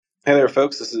Hey there,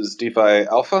 folks. This is DeFi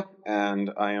Alpha, and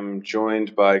I am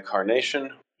joined by Carnation,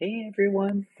 Hey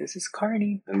everyone, this is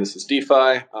Carney. and this is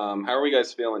DeFi. How are we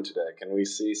guys feeling today? Can we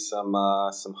see some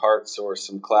hearts or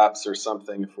some claps or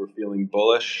something if we're feeling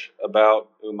bullish about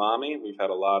Umami? We've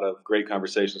had a lot of great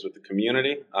conversations with the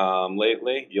community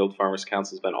lately. Yield Farmers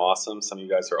Council has been awesome. Some of you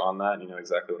guys are on that, and you know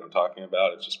exactly what I'm talking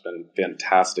about. It's just been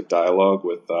fantastic dialogue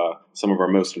with some of our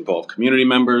most involved community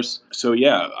members. So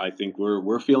yeah, I think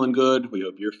we're feeling good. We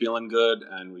hope you're feeling good,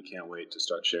 and we can't wait to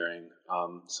start sharing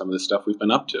some of the stuff we've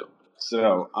been up to.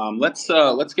 So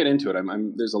let's get into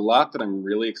it. There's a lot that I'm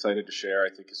really excited to share.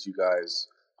 I think, as you guys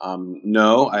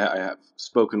know, I have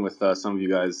spoken with some of you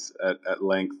guys at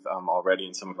length already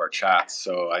in some of our chats,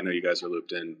 so I know you guys are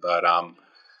looped in. But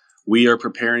we are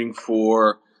preparing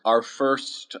for our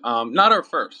first, not our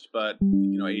first, but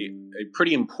a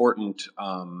pretty important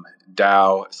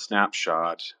DAO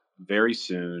snapshot very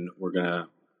soon. We're gonna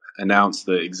announce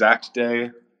the exact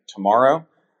day tomorrow,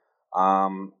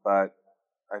 but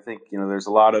I think there's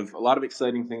a lot of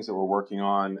exciting things that we're working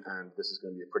on, and this is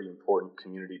going to be a pretty important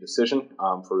community decision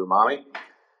for Umami.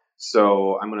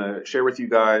 So I'm going to share with you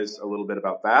guys a little bit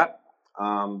about that.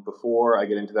 Before I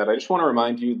get into that, I just want to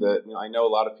remind you that I know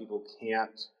a lot of people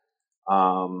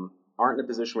aren't in a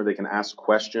position where they can ask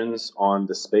questions on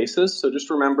the spaces. So just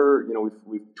remember,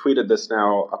 we've tweeted this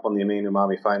now up on the main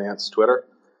Umami Finance Twitter,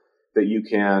 that you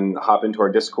can hop into our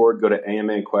Discord, go to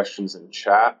AMA questions and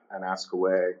chat, and ask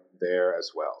away there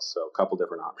as well. So a couple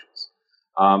different options.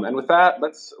 And with that,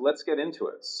 let's get into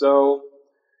it. So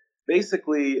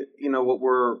basically, what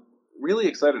we're really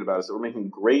excited about is that we're making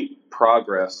great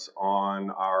progress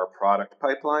on our product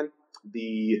pipeline.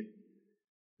 The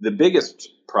biggest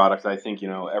product I think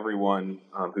everyone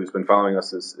who's been following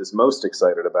us is most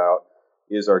excited about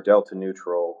is our delta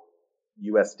neutral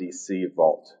USDC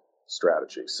vault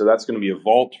strategy. So that's going to be a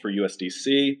vault for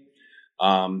USDC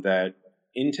that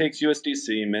intakes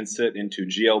USDC, mints it into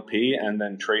GLP, and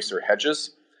then tracer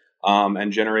hedges,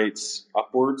 and generates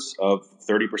upwards of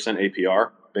 30% APR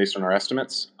based on our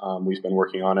estimates. We've been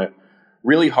working on it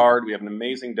really hard. We have an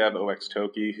amazing dev, OX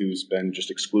Toki, who's been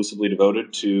just exclusively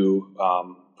devoted to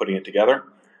putting it together.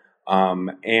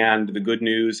 And the good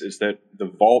news is that the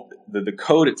vault, the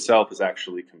code itself is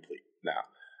actually complete now.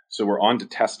 So we're on to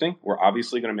testing. We're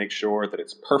obviously going to make sure that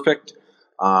it's perfect.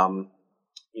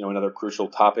 Another crucial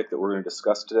topic that we're going to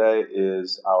discuss today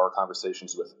is our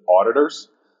conversations with auditors.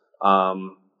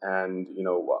 I'll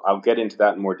get into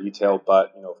that in more detail,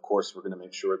 but, of course, we're going to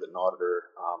make sure that an auditor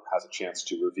has a chance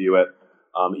to review it.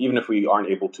 Even if we aren't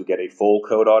able to get a full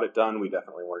code audit done, we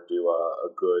definitely want to do a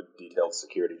good detailed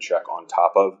security check on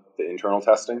top of the internal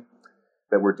testing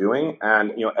that we're doing.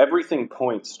 And, everything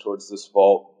points towards this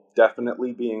vault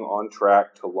definitely being on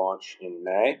track to launch in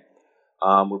May.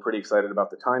 We're pretty excited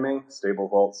about the timing. Stable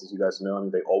vaults, as you guys know,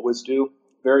 they always do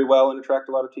very well and attract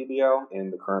a lot of TBL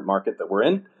in the current market that we're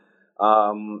in.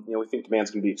 We think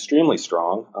demand's going to be extremely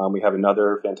strong. We have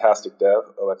another fantastic dev,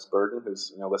 OX Burden,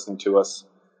 who's listening to us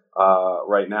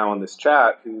right now in this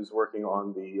chat, who's working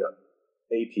on the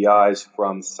APIs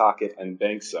from Socket and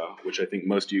Banksa, which I think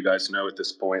most of you guys know at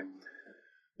this point,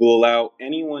 will allow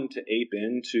anyone to ape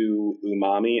into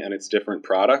Umami and its different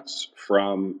products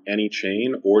from any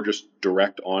chain or just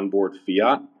direct onboard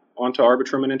fiat onto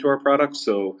Arbitrum and into our products.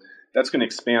 So that's going to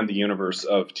expand the universe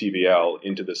of TVL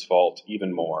into this vault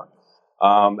even more.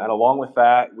 And along with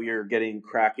that, we are getting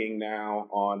cracking now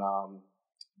on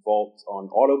vaults on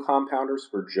auto compounders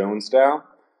for Jones DAO,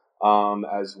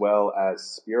 as well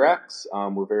as SpearX.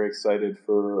 We're very excited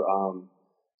for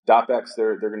DopX.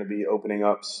 They're going to be opening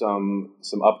up some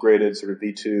upgraded sort of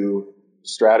V2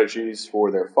 strategies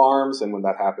for their farms, and when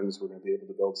that happens, we're going to be able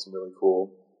to build some really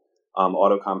cool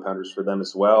auto compounders for them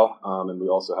as well. And we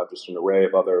also have just an array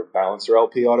of other balancer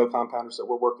LP auto compounders that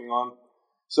we're working on.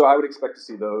 So I would expect to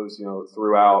see those,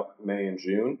 throughout May and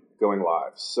June going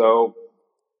live. So,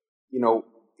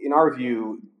 in our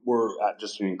view, we're at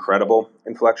just an incredible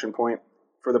inflection point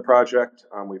for the project.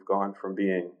 We've gone from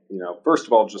being, first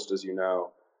of all, just as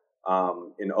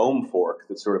an Ohm fork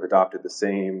that sort of adopted the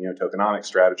same, tokenomic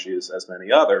strategies as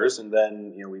many others, and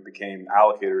then, we became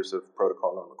allocators of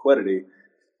protocol on liquidity,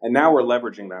 and now we're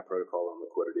leveraging that protocol on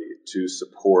liquidity to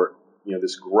support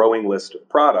this growing list of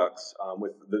products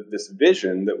with this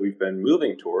vision that we've been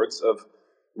moving towards of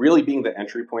really being the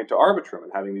entry point to Arbitrum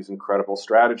and having these incredible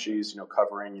strategies,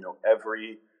 covering,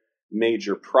 every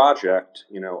major project,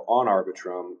 on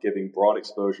Arbitrum, giving broad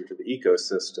exposure to the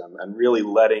ecosystem and really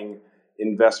letting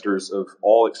investors of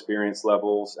all experience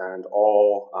levels and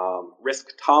all risk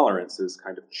tolerances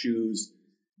kind of choose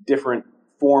different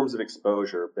forms of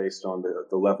exposure based on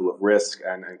the level of risk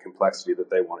and complexity that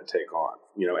they want to take on.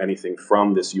 Anything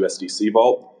from this USDC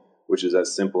vault, which is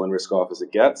as simple and risk off as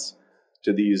it gets,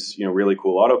 to these really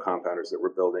cool auto compounders that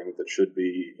we're building that should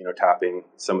be tapping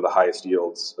some of the highest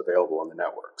yields available on the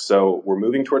network. So we're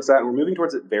moving towards that, and we're moving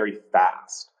towards it very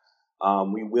fast.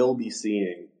 We will be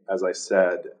seeing, as I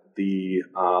said, the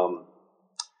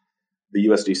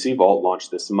USDC vault launch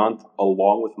this month,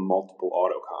 along with multiple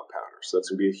auto compounders. So that's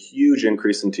going to be a huge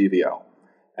increase in TVL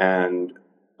and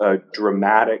a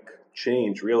dramatic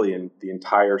change, really, in the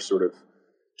entire sort of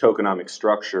tokenomic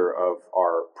structure of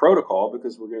our protocol,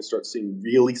 because we're going to start seeing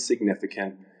really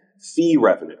significant fee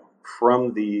revenue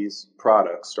from these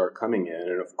products start coming in.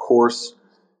 And of course,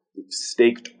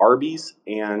 staked Arby's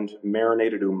and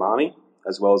marinated Umami,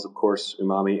 as well as, of course,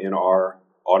 Umami in our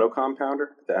auto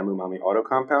compounder, the Umami auto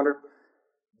compounder.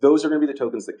 Those are going to be the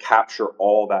tokens that capture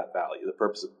all that value. The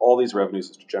purpose of all these revenues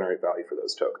is to generate value for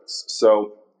those tokens.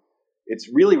 So it's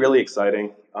really, really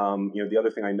exciting. The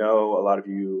other thing I know a lot of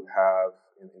you have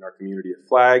in our community have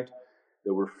flagged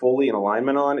that we're fully in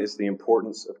alignment on is the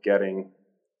importance of getting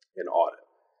an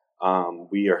audit.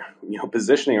 We are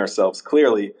positioning ourselves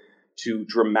clearly to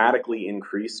dramatically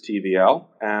increase TVL,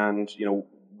 and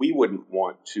we wouldn't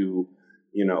want to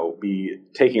be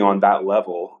taking on that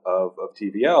level of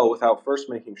TVL without first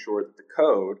making sure that the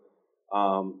code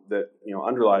that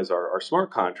underlies our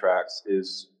smart contracts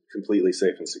is completely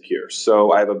safe and secure.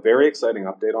 So I have a very exciting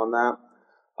update on that.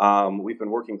 We've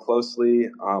been working closely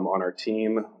on our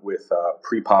team with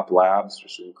Prepop Labs,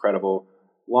 just an incredible,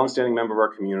 longstanding member of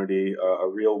our community, a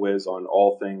real whiz on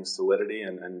all things Solidity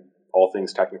and all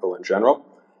things technical in general.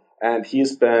 And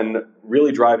he's been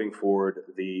really driving forward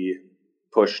the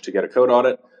push to get a code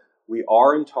audit. We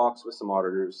are in talks with some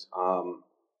auditors.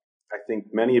 I think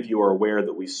many of you are aware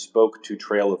that we spoke to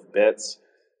Trail of Bits.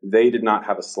 They did not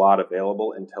have a slot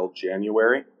available until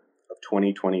January of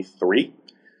 2023,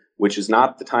 which is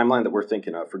not the timeline that we're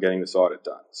thinking of for getting this audit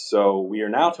done. So we are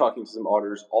now talking to some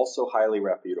auditors, also highly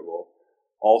reputable,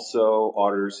 also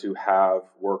auditors who have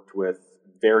worked with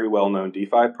very well-known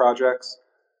DeFi projects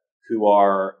who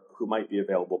might be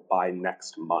available by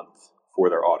next month for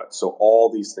their audit. So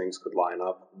all these things could line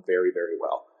up very, very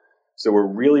well. So we're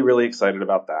really, really excited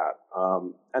about that.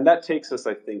 And that takes us,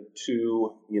 I think,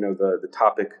 to the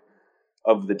topic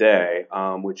of the day,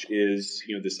 which is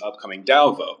this upcoming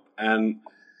DAO vote. And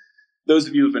those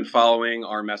of you who've been following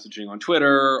our messaging on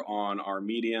Twitter, on our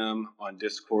Medium, on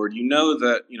Discord, you know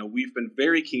that we've been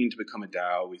very keen to become a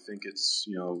DAO. We think it's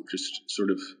just sort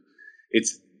of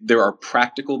there are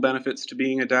practical benefits to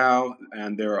being a DAO,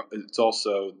 and it's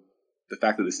also the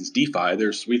fact that this is DeFi.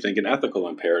 There's, we think, an ethical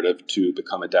imperative to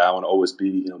become a DAO and always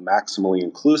be maximally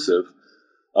inclusive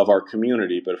of our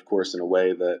community, but of course in a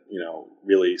way that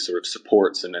really sort of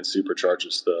supports and then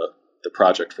supercharges the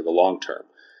project for the long term.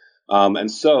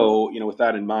 And so with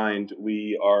that in mind,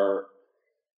 we are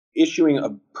issuing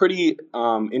a pretty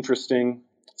interesting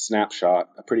snapshot,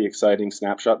 a pretty exciting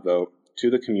snapshot vote to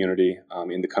the community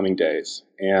in the coming days.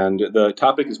 And the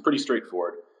topic is pretty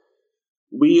straightforward.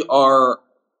 We are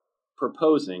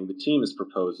proposing, the team is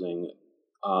proposing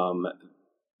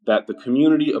that the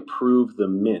community approve the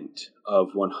mint of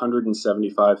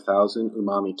 175,000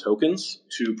 Umami tokens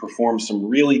to perform some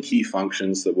really key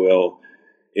functions that will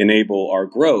enable our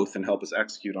growth and help us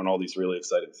execute on all these really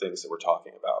exciting things that we're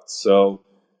talking about. So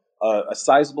a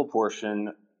sizable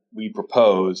portion we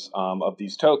propose of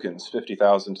these tokens,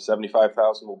 50,000 to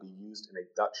 75,000, will be used in a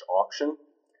Dutch auction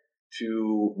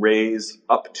to raise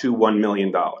up to $1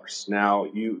 million. Now,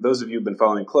 those of you who've been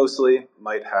following closely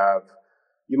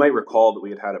you might recall that we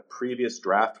had a previous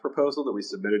draft proposal that we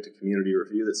submitted to community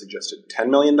review that suggested $10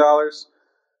 million.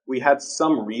 We had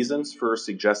some reasons for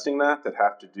suggesting that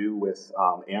have to do with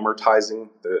amortizing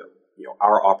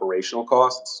our operational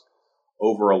costs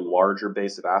over a larger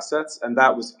base of assets, and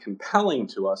that was compelling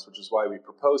to us, which is why we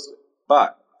proposed it.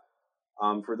 But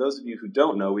for those of you who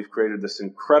don't know, we've created this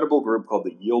incredible group called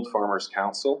the Yield Farmers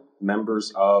Council,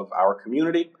 members of our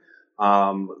community,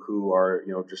 who are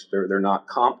they're not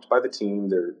comped by the team,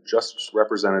 they're just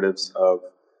representatives of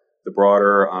the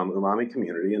broader Umami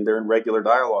community, and they're in regular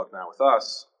dialogue now with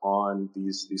us on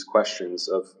these questions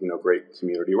of great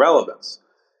community relevance.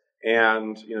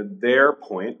 And their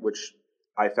point, which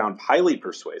I found highly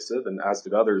persuasive, and as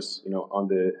did others on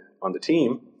the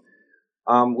team,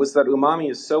 was that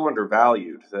Umami is so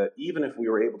undervalued that even if we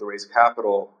were able to raise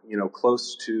capital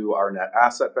close to our net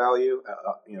asset value,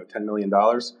 $10 million,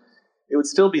 it would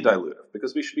still be dilutive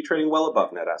because we should be trading well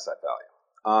above net asset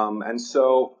value. And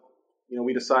so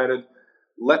we decided,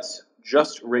 let's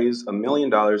just raise $1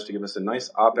 million to give us a nice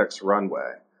OPEX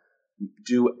runway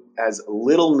do as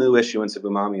little new issuance of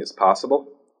Umami as possible,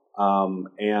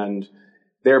 and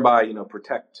thereby,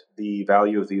 protect the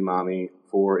value of the Umami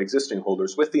for existing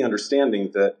holders, with the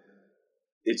understanding that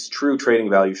its true trading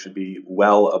value should be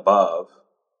well above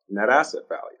net asset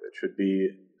value. It should be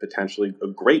potentially a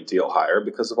great deal higher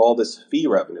because of all this fee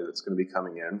revenue that's going to be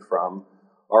coming in from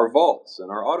our vaults and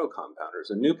our auto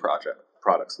compounders and new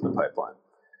products in the pipeline.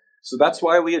 So that's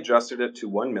why we adjusted it to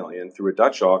 1 million through a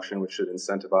Dutch auction, which should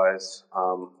incentivize,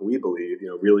 we believe,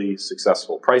 really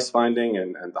successful price finding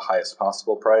and the highest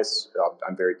possible price.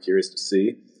 I'm very curious to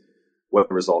see what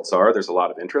the results are. There's a lot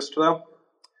of interest, though.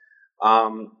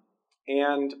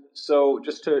 And so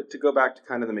just to go back to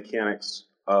kind of the mechanics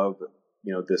of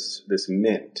this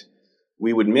mint,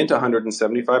 we would mint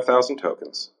 175,000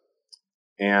 tokens,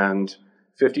 and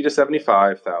 50 to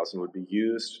 75,000 would be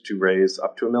used to raise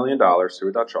up to $1 million through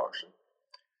a Dutch auction.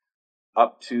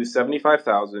 Up to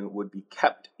 75,000 would be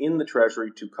kept in the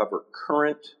treasury to cover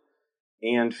current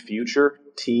and future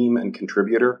team and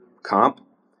contributor comp.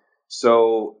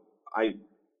 So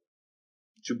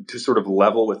to sort of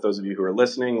level with those of you who are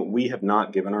listening, we have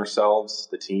not given ourselves,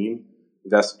 the team,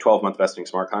 12-month vesting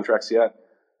smart contracts yet.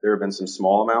 There have been some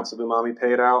small amounts of Umami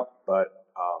paid out, but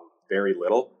very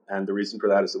little. And the reason for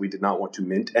that is that we did not want to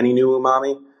mint any new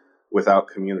Umami without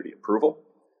community approval.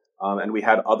 And we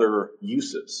had other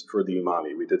uses for the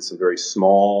Umami. We did some very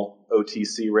small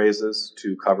OTC raises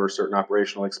to cover certain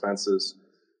operational expenses.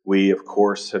 We, of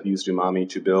course, have used Umami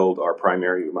to build our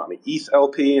primary Umami ETH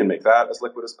LP and make that as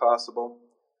liquid as possible.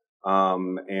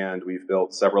 And we've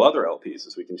built several other LPs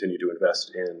as we continue to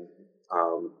invest in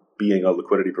being a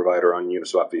liquidity provider on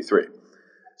Uniswap v3.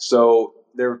 So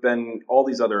there have been all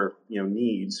these other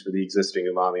needs for the existing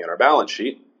Umami on our balance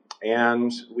sheet, and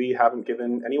we haven't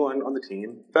given anyone on the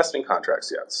team vesting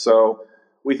contracts yet. So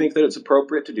we think that it's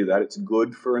appropriate to do that. It's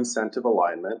good for incentive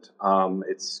alignment.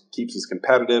 It keeps us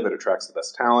competitive. It attracts the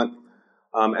best talent.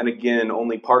 And again,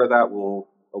 only part of that will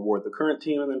award the current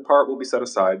team, and then part will be set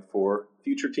aside for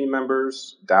future team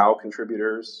members, DAO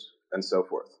contributors, and so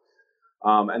forth.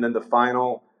 And then the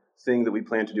final thing that we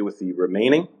plan to do with the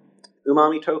remaining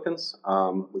Umami tokens,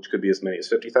 which could be as many as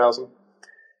 50,000,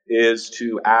 is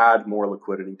to add more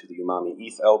liquidity to the Umami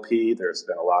ETH LP. There's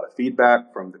been a lot of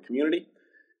feedback from the community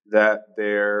that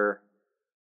there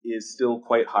is still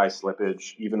quite high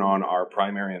slippage, even on our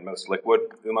primary and most liquid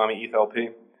Umami ETH LP.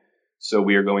 So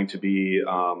we are going to be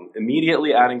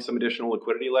immediately adding some additional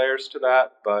liquidity layers to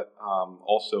that, but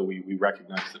also we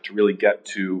recognize that to really get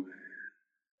to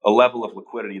a level of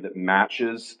liquidity that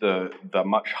matches the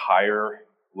much higher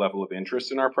level of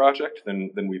interest in our project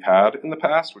than we've had in the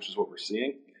past, which is what we're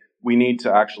seeing, we need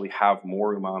to actually have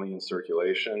more Umami in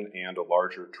circulation and a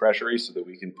larger treasury so that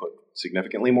we can put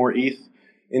significantly more ETH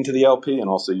into the LP and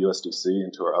also USDC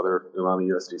into our other Umami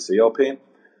USDC LP.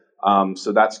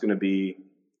 So that's going to be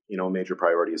a major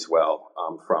priority as well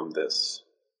from this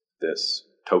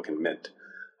token mint.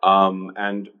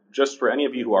 And just for any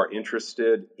of you who are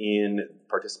interested in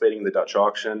participating in the Dutch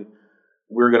auction,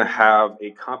 we're going to have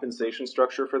a compensation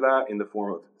structure for that in the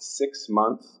form of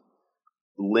 6-month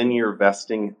linear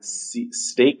vesting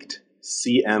staked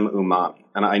CM Umami.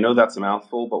 And I know that's a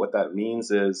mouthful, but what that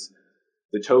means is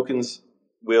the tokens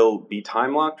will be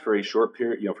time locked for a short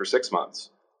period, for 6 months,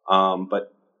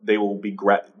 but they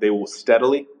will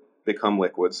steadily become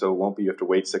liquid. So it won't be you have to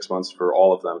wait 6 months for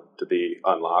all of them to be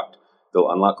unlocked.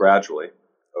 They'll unlock gradually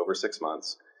over 6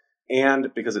 months.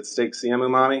 And because it's staked CM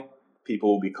Umami,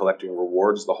 people will be collecting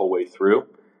rewards the whole way through.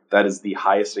 That is the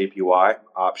highest APY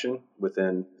option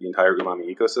within the entire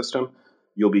Umami ecosystem.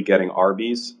 You'll be getting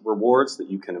RB's rewards that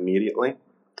you can immediately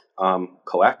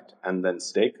collect and then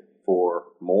stake for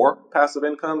more passive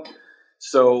income.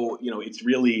 So, it's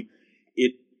really,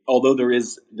 although there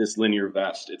is this linear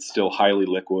vest, it's still highly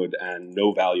liquid and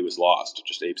no value is lost. It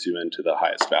just apes you into the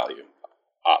highest value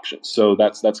option. So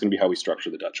that's going to be how we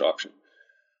structure the Dutch auction.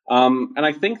 And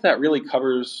I think that really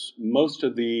covers most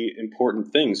of the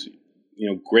important things.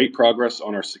 Great progress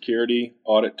on our security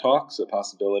audit talks, a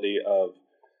possibility of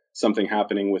something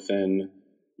happening within,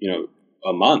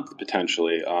 a month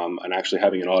potentially, and actually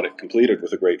having an audit completed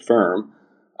with a great firm.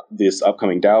 This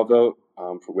upcoming DAO vote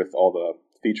with all the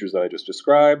features that I just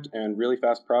described, and really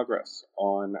fast progress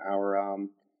on our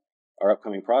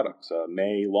upcoming products,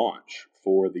 May launch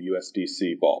for the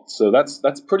USDC vault. So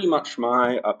that's pretty much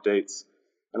my updates.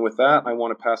 And with that, I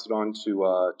want to pass it on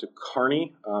to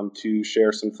Carney to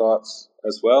share some thoughts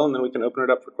as well, and then we can open it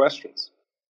up for questions.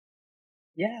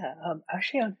 Yeah,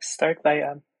 actually, I'll start by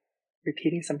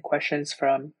repeating some questions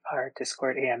from our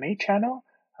Discord AMA channel.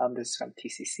 This is from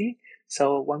TCC.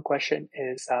 So one question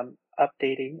is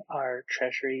updating our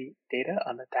treasury data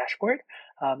on the dashboard.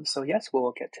 So yes,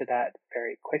 we'll get to that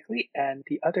very quickly. And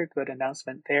the other good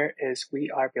announcement there is we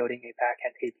are building a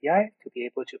backend API to be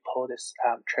able to pull this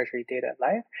treasury data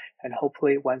live. And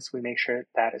hopefully once we make sure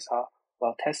that is all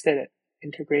well tested and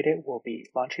integrated, we'll be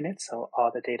launching it. So all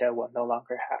the data will no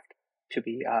longer have to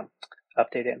be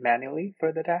updated manually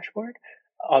for the dashboard.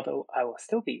 Although I will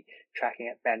still be tracking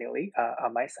it manually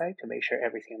on my side to make sure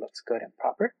everything looks good and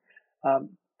proper.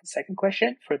 The second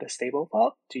question for the stable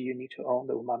vault, do you need to own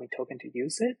the Umami token to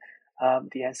use it?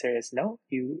 The answer is no,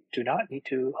 you do not need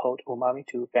to hold Umami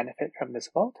to benefit from this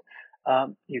vault.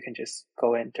 You can just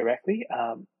go in directly.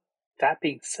 That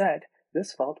being said,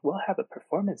 this vault will have a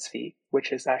performance fee,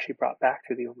 which is actually brought back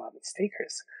to the Umami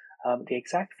stakers. The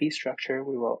exact fee structure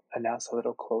we will announce a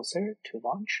little closer to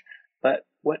launch. But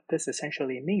what this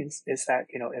essentially means is that,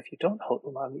 if you don't hold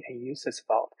Umami and use this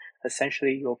vault,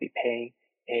 essentially you'll be paying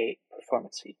a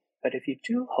performance fee. But if you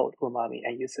do hold Umami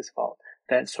and use this vault,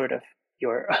 then sort of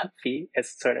your fee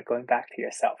is sort of going back to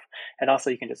yourself. And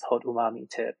also you can just hold Umami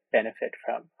to benefit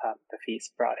from the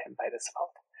fees brought in by this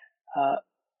vault.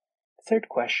 Third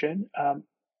question,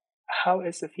 how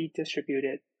is the fee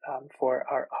distributed for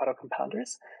our auto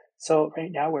compounders? So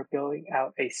right now we're building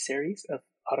out a series of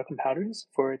auto compounders.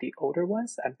 For the older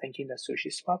ones, I'm thinking the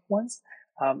sushi swap ones.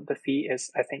 The fee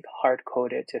is, I think, hard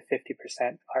coded to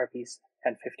 50% RVs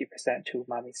and 50% to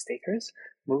Umami stakers.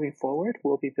 Moving forward,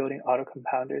 we'll be building auto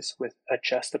compounders with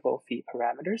adjustable fee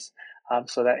parameters,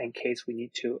 so that in case we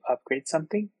need to upgrade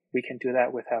something, we can do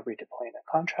that without redeploying the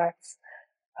contracts.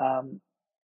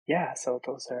 So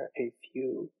those are a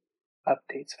few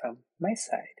updates from my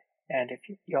side. And if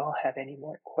y'all have any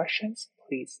more questions,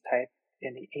 please type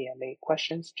in the AMA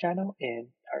questions channel in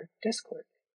our Discord.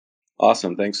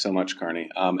 Awesome. Thanks so much, Carney.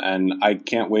 And I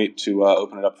can't wait to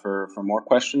open it up for more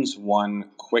questions. One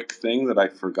quick thing that I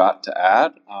forgot to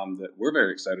add that we're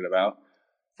very excited about.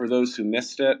 For those who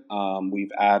missed it,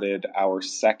 we've added our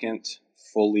second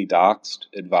fully doxed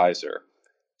advisor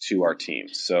to our team.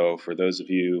 So for those of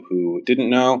you who didn't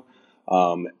know,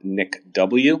 Nick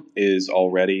W. is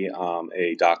already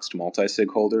a doxed multi-sig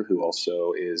holder who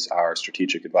also is our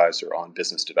strategic advisor on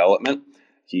business development.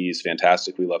 He's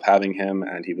fantastic. We love having him,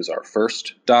 and he was our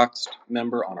first doxed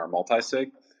member on our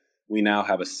multi-sig. We now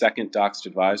have a second doxed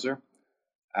advisor,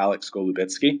 Alex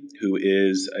Golubitsky, who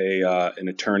is an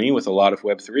attorney with a lot of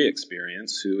Web3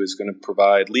 experience, who is going to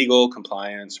provide legal,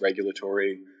 compliance,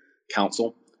 regulatory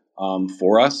counsel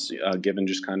for us, given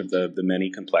just kind of the many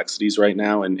complexities right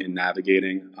now in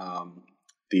navigating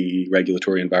the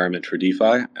regulatory environment for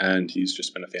DeFi. And he's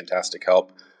just been a fantastic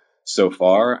help so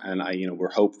far. And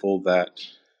we're hopeful that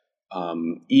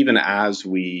even as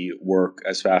we work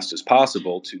as fast as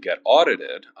possible to get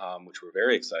audited, which we're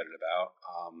very excited about,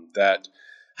 that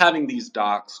having these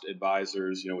doxed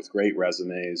advisors, with great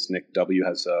resumes. Nick W.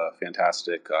 has a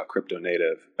fantastic crypto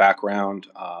native background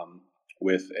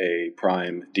with a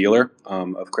prime dealer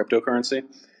of cryptocurrency,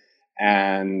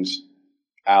 and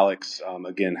Alex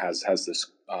again has this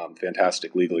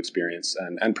fantastic legal experience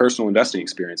and personal investing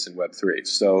experience in Web3.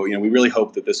 So we really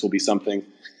hope that this will be something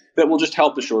that will just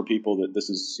help assure people that this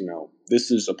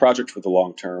is a project for the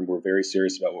long term. We're very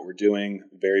serious about what we're doing,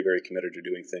 very, very committed to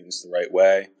doing things the right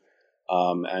way.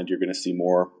 And you're going to see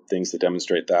more things that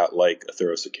demonstrate that, like a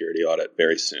thorough security audit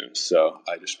very soon. So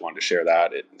I just wanted to share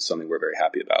that. It's something we're very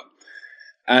happy about.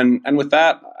 And with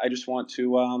that, I just want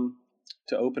to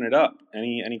open it up.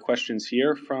 Any questions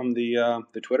here from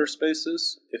the Twitter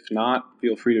Spaces? If not,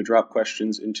 feel free to drop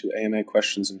questions into AMA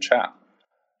questions in chat.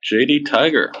 JD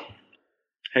Tiger,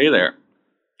 hey there.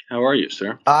 How are you,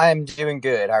 sir? I'm doing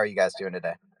good. How are you guys doing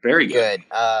today? Very good.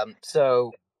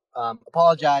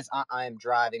 Apologize. I am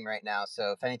driving right now,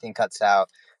 so if anything cuts out,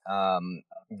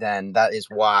 then that is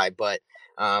why. But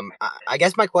I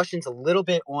guess my question's a little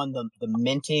bit on the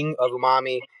minting of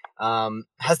Umami.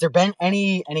 Has there been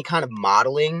any kind of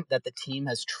modeling that the team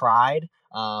has tried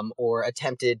or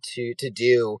attempted to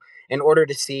do in order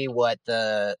to see what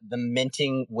the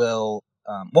minting will,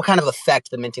 what kind of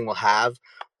effect the minting will have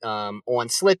on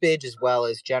slippage as well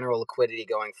as general liquidity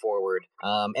going forward?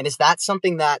 And is that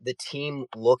something that the team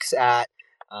looks at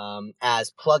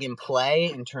as plug and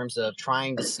play in terms of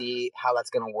trying to see how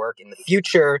that's going to work in the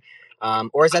future?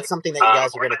 Or is that something that you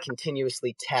guys are going to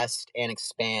continuously test and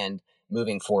expand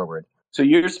moving forward? So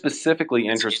you're specifically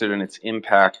interested in its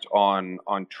impact on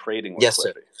trading liquidity. Yes,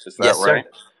 sir. Is that yes, right?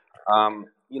 Sir.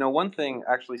 One thing,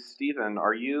 actually, Stephen,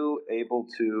 are you able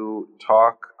to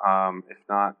talk? If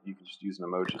not, you can just use an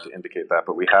emoji to indicate that.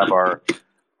 But we have our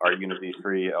Unity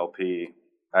 3 LP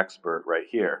expert right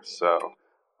here. So,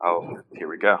 here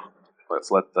we go.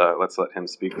 let's let him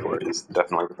speak for it. He's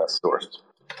definitely the best source.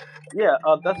 Yeah,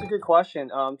 that's a good question.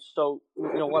 So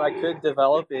what I could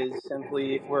develop is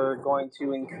simply if we're going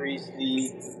to increase the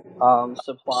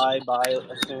supply by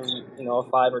assume a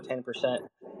 5 or 10%,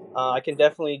 I can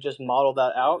definitely just model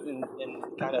that out and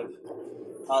kind of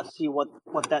see what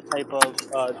that type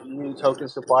of new token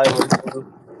supply would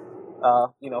do,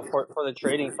 for the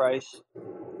trading price.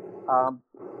 Um,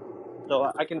 so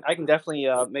I can definitely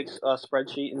make a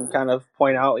spreadsheet and kind of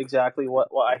point out exactly what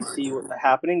I see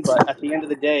happening. But at the end of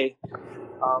the day,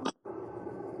 um,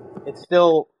 it's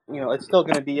still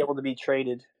going to be able to be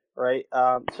traded, right?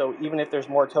 So even if there's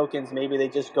more tokens, maybe they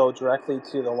just go directly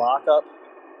to the lockup,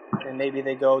 and maybe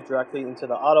they go directly into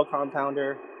the auto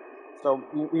compounder. So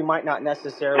we might not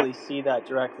necessarily see that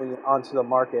directly onto the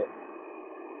market,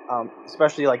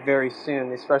 especially like very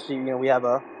soon. Especially we have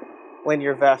a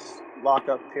linear vest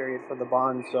lockup period for the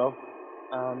bond, so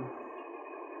um,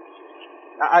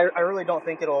 I really don't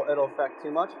think it'll affect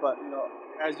too much. But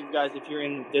as you guys, if you're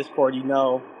in Discord,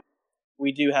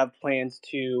 we do have plans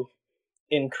to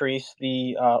increase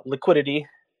the liquidity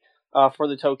for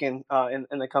the token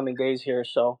in the coming days here.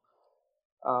 So,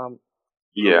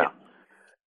 Yeah.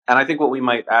 And I think what we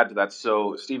might add to that,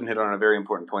 so Stephen hit on a very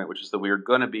important point, which is that we are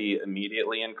going to be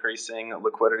immediately increasing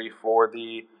liquidity for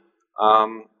the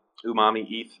Umami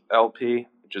ETH LP,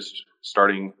 just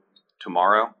starting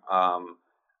tomorrow,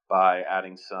 by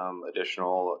adding some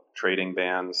additional trading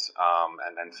bands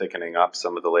and then thickening up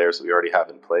some of the layers that we already have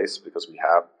in place, because we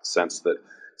have a sense that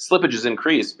slippage is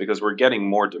increased because we're getting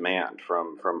more demand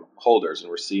from holders, and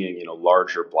we're seeing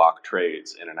larger block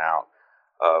trades in and out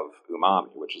of Umami,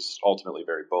 which is ultimately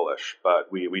very bullish.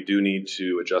 But we do need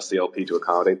to adjust the LP to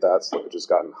accommodate that. Slippage has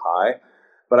gotten high.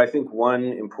 But I think one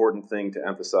important thing to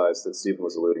emphasize that Stephen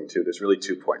was alluding to, there's really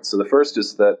 2 points. So the first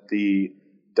is that the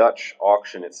Dutch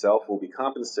auction itself will be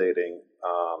compensating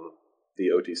the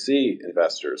OTC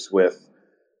investors with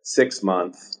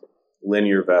 6-month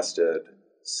linear vested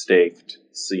staked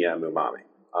CM Umami.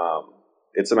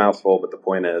 It's a mouthful, but the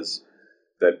point is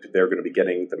that they're going to be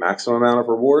getting the maximum amount of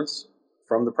rewards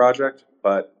from the project,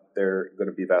 but they're going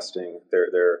to be vesting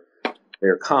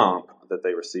their comp that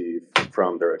they receive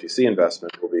from their OTC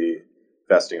investment will be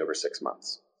vesting over 6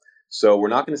 months. So we're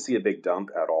not going to see a big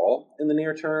dump at all in the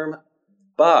near term.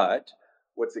 But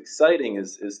what's exciting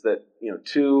is that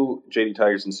to JD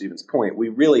Tigers and Stephen's point, we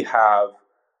really have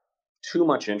too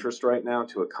much interest right now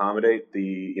to accommodate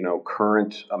the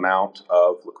current amount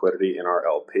of liquidity in our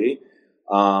LP.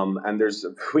 And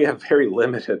we have very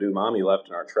limited Umami left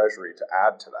in our treasury to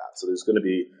add to that. So there's going to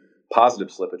be positive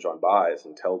slippage on buys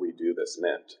until we do this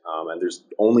mint. And there's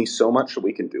only so much that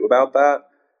we can do about that,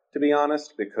 to be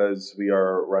honest, because we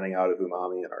are running out of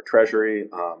Umami in our treasury.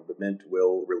 The mint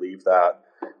will relieve that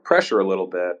pressure a little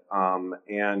bit.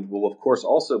 And we'll, of course,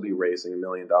 also be raising $1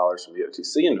 million from the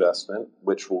OTC investment,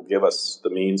 which will give us the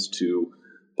means to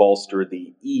bolster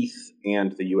the ETH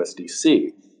and the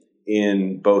USDC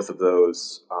in both of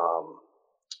those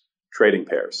trading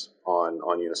pairs on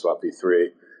Uniswap v3.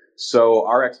 So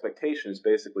our expectation is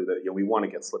basically that we want to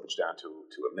get slippage down to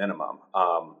a minimum.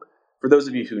 For those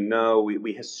of you who know,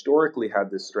 we historically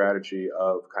had this strategy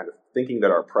of kind of thinking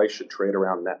that our price should trade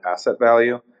around net asset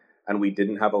value, and we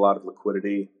didn't have a lot of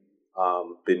liquidity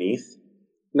beneath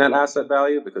net asset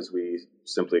value because we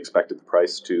simply expected the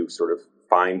price to sort of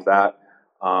find that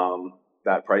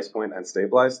price point and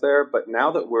stabilize there. But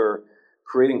now that we're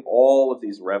creating all of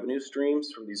these revenue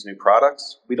streams from these new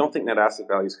products, we don't think net asset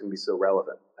value is going to be so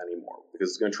relevant anymore because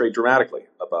it's going to trade dramatically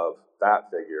above that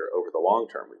figure over the long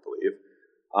term, we believe.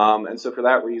 And so for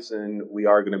that reason, we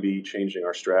are going to be changing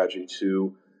our strategy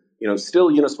to, still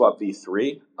Uniswap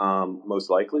v3, most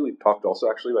likely. We've talked also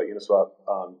actually about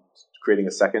Uniswap creating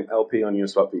a second LP on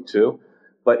Uniswap v2.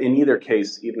 But in either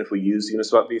case, even if we use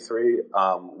Uniswap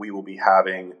v3, we will be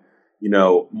having,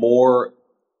 more.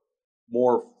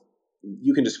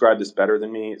 You can describe this better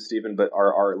than me, Stephen, but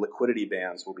our liquidity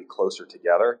bands will be closer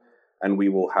together, and we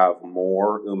will have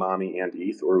more Umami and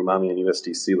ETH or Umami and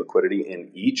USDC liquidity in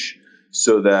each,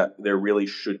 so that there really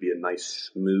should be a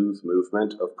nice smooth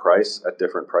movement of price at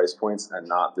different price points and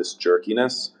not this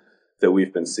jerkiness that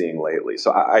we've been seeing lately.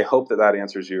 So I hope that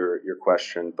answers your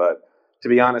question. But to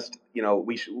be honest,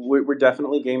 we're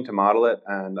definitely game to model it,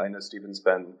 and I know Stephen's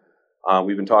been.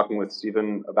 We've been talking with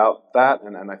Stephen about that,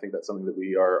 and I think that's something that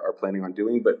we are planning on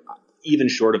doing. But even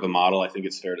short of a model, I think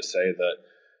it's fair to say that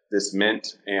this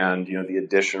mint and the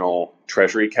additional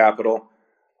treasury capital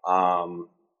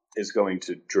is going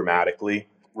to dramatically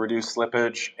reduce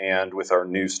slippage. And with our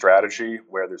new strategy,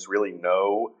 where there's really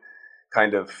no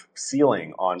kind of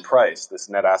ceiling on price. This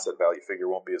net asset value figure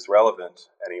won't be as relevant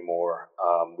anymore.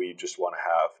 We just want to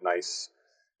have nice,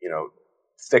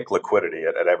 thick liquidity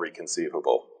at every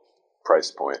conceivable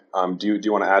price point. Do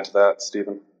you want to add to that,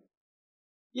 Stephen?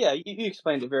 Yeah, you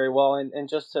explained it very well, and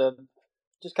just to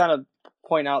kind of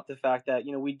point out the fact that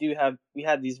we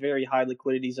had these very high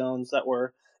liquidity zones that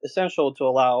were essential to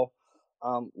allow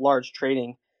large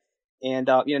trading, and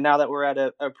now that we're at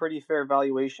a pretty fair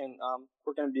valuation,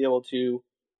 we're going to be able to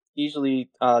easily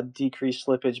decrease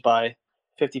slippage by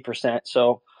 50%.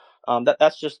 So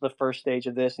that's just the first stage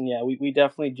of this, and yeah, we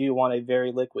definitely do want a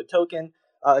very liquid token.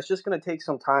 It's just going to take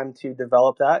some time to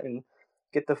develop that and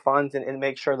get the funds and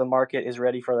make sure the market is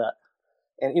ready for that.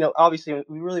 And obviously,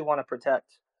 we really want to protect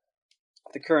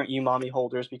the current Umami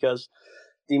holders, because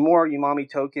the more Umami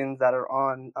tokens that are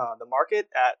on the market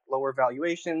at lower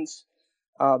valuations,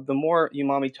 the more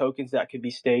Umami tokens that could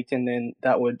be staked, and then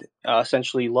that would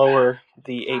essentially lower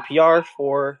the APR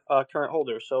for current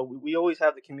holders. So we always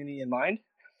have the community in mind,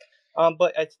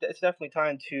 but it's definitely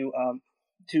time to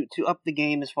up the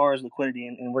game as far as liquidity,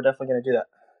 and we're definitely going to do that,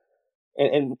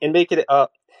 and make it a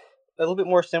little bit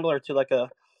more similar to like a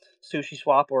sushi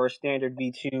swap or a standard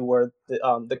V2, where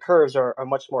the curves are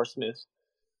much more smooth.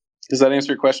 Does that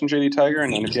answer your question, JD Tiger?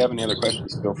 And if you have any other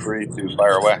questions, feel free to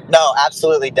fire away. No,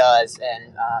 absolutely does.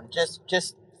 And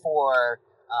just for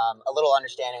a little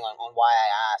understanding on why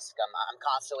I ask, I'm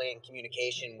constantly in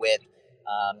communication with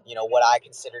what I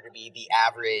consider to be the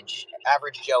average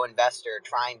Joe investor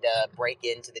trying to break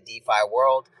into the DeFi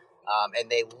world, and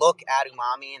they look at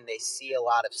Umami and they see a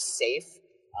lot of safe.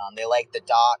 They like the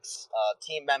docs of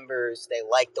team members. They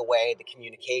like the way the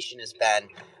communication has been.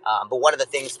 But one of the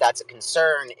things that's a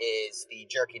concern is the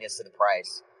jerkiness of the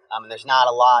price. And there's not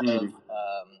a lot of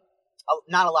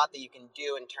that you can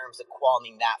do in terms of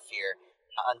calming that fear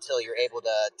until you're able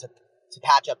to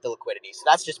patch up the liquidity. So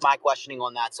that's just my questioning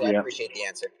on that. So I appreciate the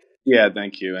answer. Yeah,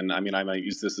 thank you. And I mean, I might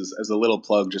use this as a little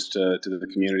plug just to the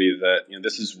community that,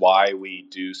 this is why we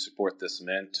do support this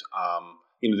mint.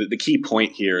 The key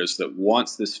point here is that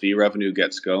once this fee revenue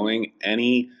gets going, let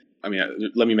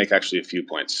me make actually a few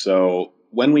points. So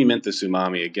when we mint this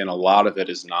Umami, again, a lot of it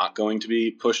is not going to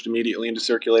be pushed immediately into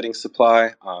circulating supply.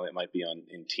 It might be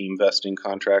in team vesting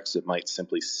contracts. It might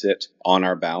simply sit on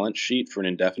our balance sheet for an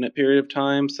indefinite period of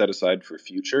time, set aside for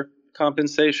future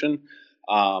compensation.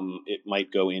 It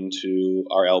might go into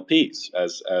our LPs,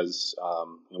 as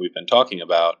we've been talking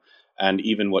about, and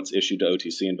even what's issued to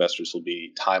OTC investors will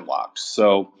be time locked.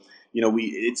 So,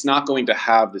 it's not going to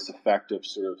have this effect of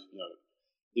sort of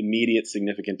immediate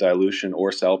significant dilution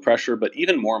or sell pressure. But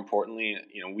even more importantly,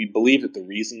 we believe that the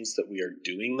reasons that we are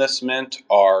doing this mint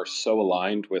are so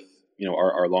aligned with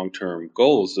our long-term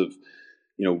goals of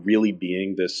really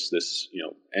being this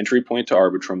entry point to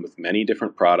Arbitrum with many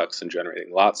different products and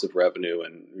generating lots of revenue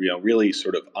and really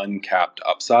sort of uncapped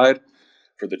upside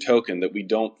for the token, that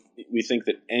we think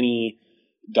that any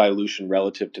dilution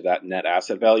relative to that net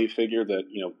asset value figure that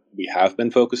we have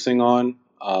been focusing on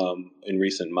in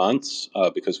recent months,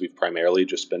 because we've primarily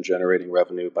just been generating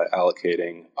revenue by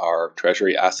allocating our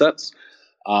treasury assets.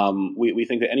 We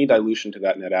think that any dilution to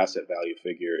that net asset value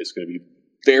figure is going to be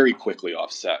very quickly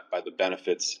offset by the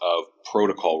benefits of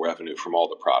protocol revenue from all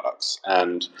the products.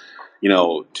 And,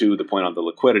 to the point on the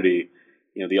liquidity,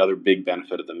 the other big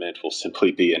benefit of the mint will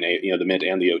simply be, the mint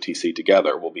and the OTC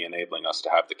together will be enabling us to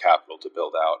have the capital to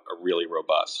build out a really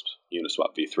robust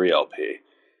Uniswap v3 LP.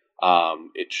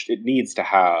 It needs to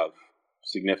have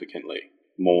significantly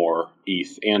more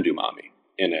ETH and Umami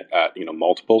in it at,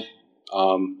 multiple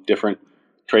different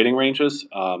trading ranges,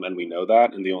 and we know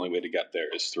that, and the only way to get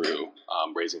there is through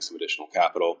raising some additional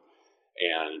capital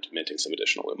and minting some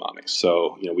additional Umami.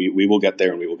 So, we will get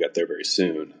there, and we will get there very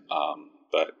soon.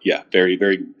 But yeah, very,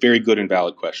 very, very good and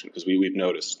valid question, because we've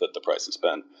noticed that the price has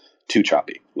been too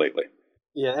choppy lately.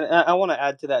 Yeah, and I want to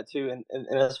add to that too.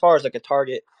 And as far as like a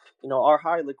target, our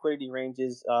high liquidity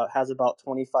ranges has about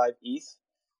 25 ETH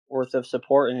worth of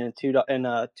support in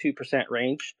a 2%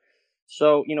 range.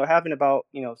 So having about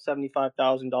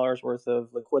 $75,000 worth of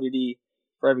liquidity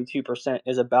for every 2%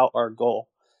 is about our goal,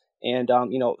 and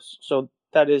so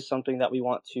that is something that we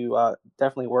want to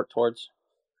definitely work towards.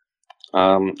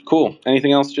 Cool.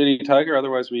 Anything else, JD Tiger?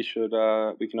 Otherwise, we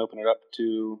can open it up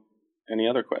to any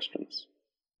other questions.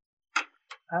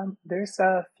 There's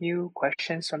a few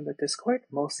questions from the Discord,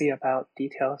 mostly about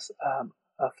details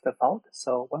of the vault.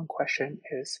 So one question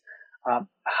is,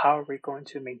 how are we going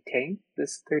to maintain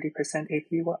this 30%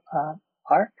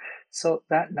 APR? So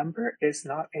that number is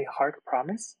not a hard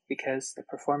promise, because the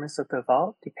performance of the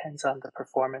vault depends on the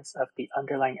performance of the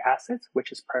underlying assets,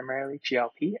 which is primarily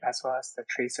GLP, as well as the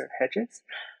tracer hedges.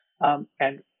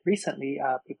 And recently,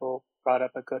 people brought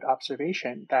up a good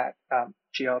observation that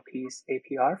GLP's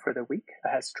APR for the week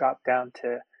has dropped down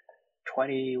to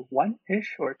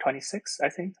 21-ish or 26, I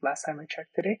think, last time I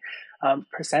checked today,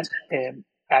 percent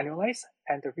annualized.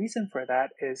 And the reason for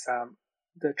that is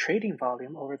the trading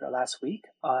volume over the last week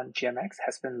on GMX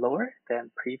has been lower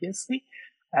than previously.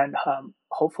 And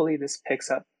hopefully this picks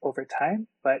up over time.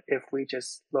 But if we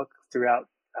just look throughout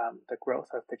the growth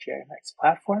of the GMX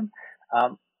platform,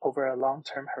 over a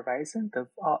long-term horizon, the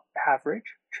average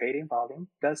trading volume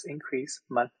does increase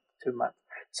month to month.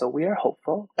 So we are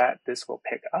hopeful that this will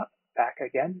pick up back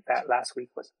again. That last week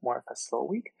was more of a slow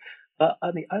week. But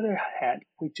on the other hand,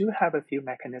 we do have a few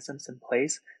mechanisms in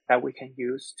place that we can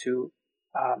use to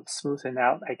smoothen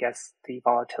out, I guess, the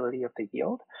volatility of the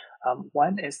yield.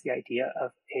 One is the idea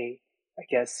of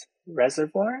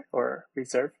reservoir or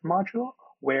reserve module,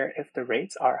 where if the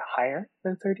rates are higher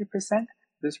than 30%,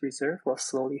 this reserve will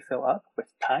slowly fill up with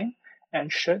time.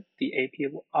 And should the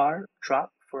APR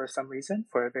drop for some reason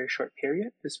for a very short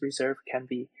period, this reserve can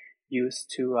be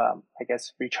used to,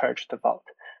 recharge the vault.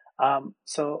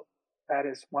 So that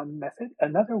is one method.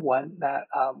 Another one that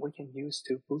we can use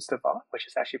to boost the vault, which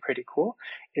is actually pretty cool,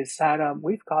 is that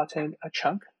we've gotten a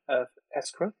chunk of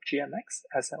escrow GMX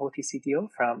as an OTC deal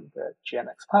from the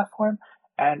GMX platform,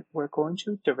 and we're going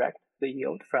to direct the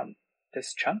yield from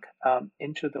this chunk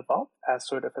into the vault as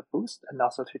sort of a boost and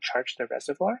also to charge the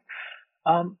reservoir.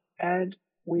 And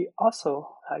we also,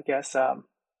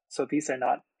 so these are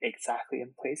not exactly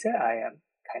in place yet. I am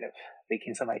kind of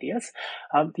making some ideas.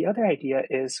 The other idea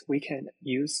is we can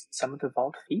use some of the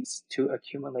vault fees to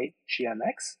accumulate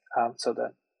GMX, so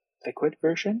the liquid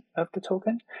version of the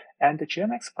token. And the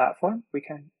GMX platform, we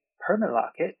can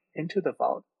permalock it into the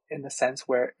vault in the sense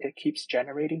where it keeps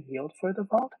generating yield for the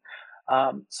vault.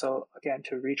 So again,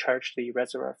 to recharge the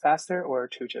reservoir faster or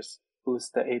to just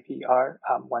boost the APR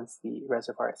once the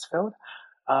reservoir is filled.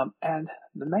 And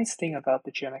the nice thing about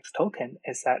the GMX token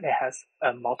is that it has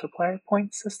a multiplier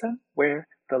point system where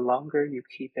the longer you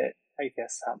keep it,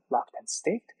 locked and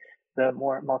staked, the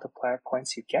more multiplier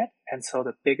points you get. And so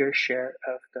the bigger share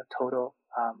of the total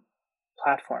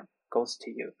platform goes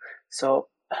to you. So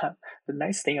the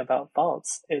nice thing about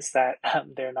vaults is that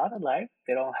they're not alive.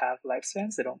 They don't have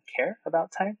lifespans. They don't care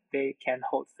about time. They can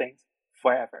hold things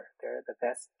forever. They're the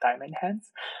best diamond hands.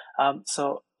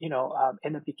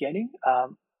 In the beginning,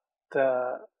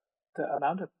 the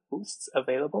amount of boosts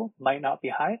available might not be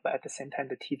high, but at the same time,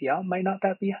 the TVL might not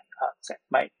be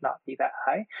that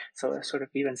high. So it sort of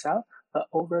evens out. But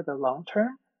over the long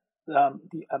term,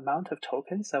 the amount of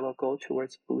tokens that will go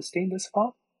towards boosting this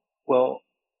vault will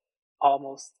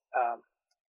almost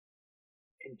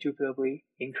indubitably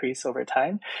increase over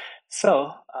time.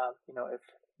 So, if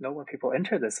no more people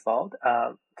enter this vault,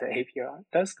 the APR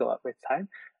does go up with time.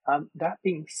 That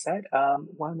being said,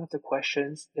 one of the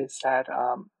questions is that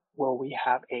will we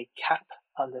have a cap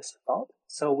on this vault?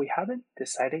 So we haven't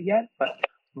decided yet, but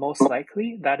most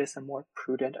likely that is a more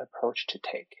prudent approach to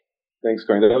take. Thanks,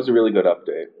 Corinne. That was a really good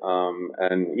update.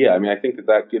 I think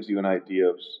that gives you an idea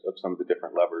of some of the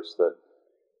different levers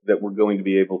that we're going to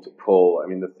be able to pull. I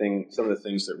mean, some of the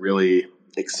things that really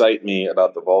excite me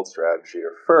about the vault strategy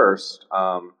are first,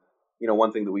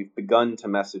 one thing that we've begun to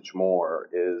message more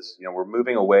is, we're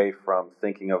moving away from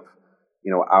thinking of,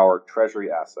 our treasury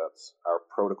assets, our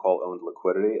protocol-owned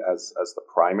liquidity as the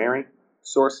primary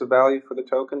source of value for the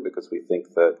token, because we think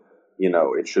that,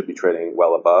 it should be trading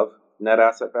well above net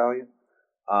asset value.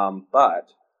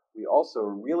 But we also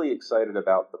are really excited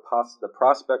about the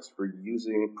prospects for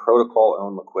using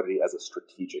protocol-owned liquidity as a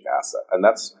strategic asset. And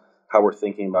that's how we're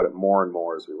thinking about it more and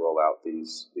more as we roll out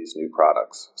these new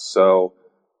products. So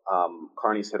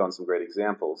Carney's hit on some great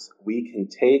examples. We can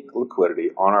take liquidity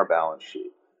on our balance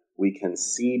sheet. We can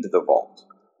seed the vault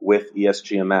with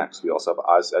ESGMX. We also have,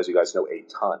 as you guys know,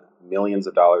 millions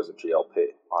of dollars of GLP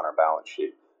on our balance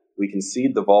sheet. We can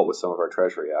seed the vault with some of our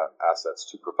treasury assets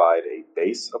to provide a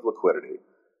base of liquidity,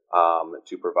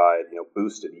 to provide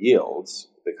boosted yields,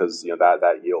 because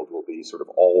that yield will be sort of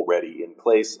already in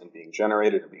place and being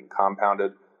generated and being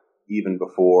compounded even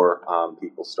before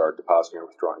people start depositing or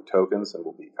withdrawing tokens, and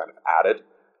will be kind of added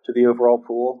to the overall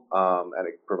pool. And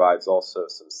it provides also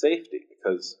some safety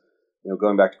because,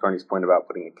 going back to Carney's point about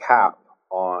putting a cap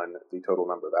on the total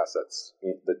number of assets,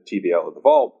 the TVL of the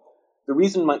vault, the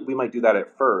reason we might do that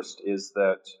at first is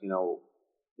that,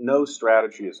 no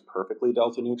strategy is perfectly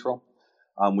delta neutral.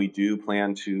 We do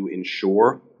plan to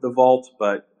insure the vault,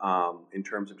 but in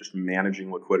terms of just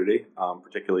managing liquidity,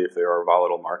 particularly if there are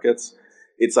volatile markets,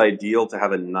 it's ideal to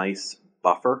have a nice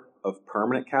buffer of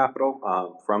permanent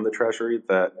capital from the Treasury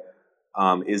that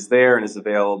is there and is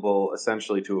available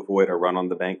essentially to avoid a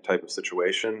run-on-the-bank type of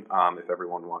situation. If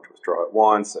everyone wanted to withdraw at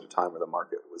once at a time where the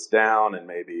market was down and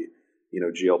maybe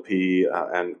GLP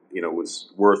and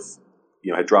was worth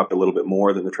had dropped a little bit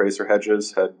more than the tracer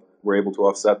hedges were able to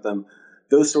offset them.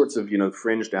 Those sorts of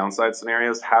fringe downside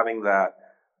scenarios, having that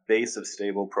base of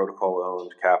stable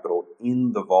protocol-owned capital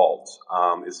in the vault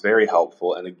is very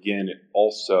helpful. And again, it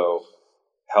also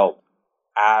helped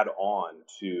add on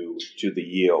to the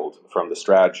yield from the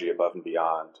strategy above and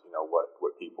beyond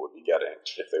what people would be getting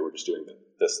if they were just doing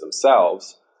this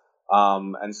themselves.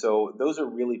 And so those are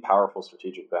really powerful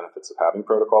strategic benefits of having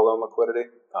protocol-owned liquidity.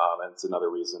 And it's another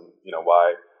reason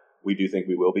why we do think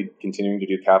we will be continuing to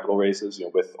do capital raises,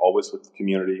 always with the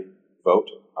community vote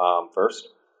first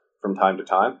from time to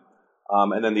time.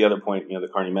 And then the other point,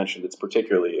 that Carney mentioned, that's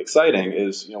particularly exciting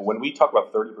is, when we talk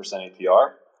about 30%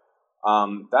 APR,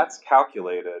 that's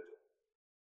calculated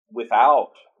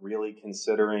without really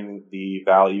considering the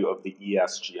value of the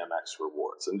ESGMX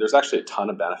rewards. And there's actually a ton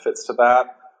of benefits to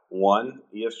that. One,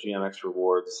 ESGMX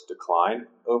rewards decline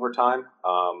over time.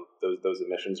 Those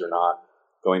emissions are not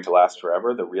going to last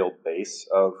forever. The real base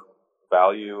of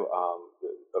value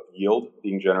of yield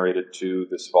being generated to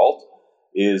this vault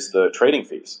is the trading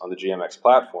fees on the GMX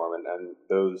platform, and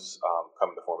those come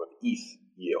in the form of ETH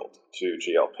yield to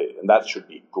GLP. And that should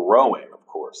be growing, of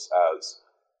course, as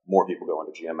more people go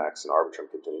into GMX and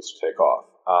Arbitrum continues to take off.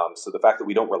 So the fact that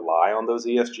we don't rely on those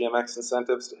ESGMX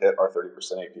incentives to hit our 30%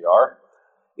 APR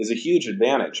is a huge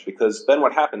advantage, because then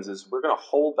what happens is we're going to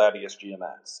hold that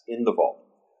ESGMX in the vault.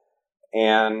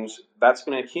 And that's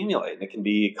going to accumulate, and it can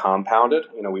be compounded.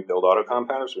 We build auto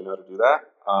compounders, we know how to do that.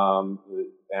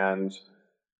 And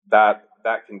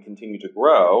that can continue to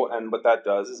grow. And what that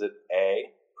does is it,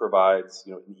 provides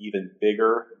an even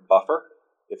bigger buffer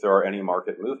if there are any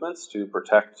market movements to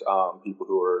protect people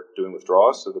who are doing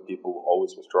withdrawals, so that people will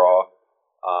always withdraw.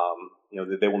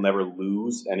 That they will never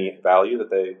lose any value that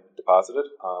they deposited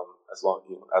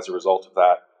as a result of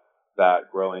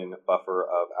that growing buffer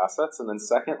of assets. And then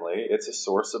secondly, it's a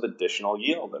source of additional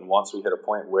yield. And once we hit a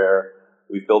point where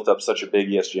we've built up such a big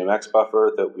ESGMX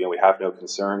buffer that we have no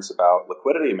concerns about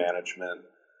liquidity management,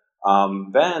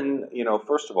 then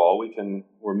first of all, we can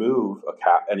remove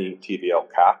any TVL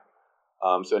cap.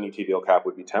 So any TVL cap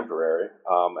would be temporary,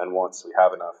 and once we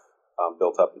have enough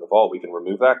built up in the vault, we can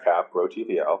remove that cap, grow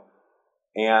TVL,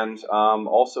 and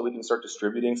also we can start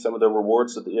distributing some of the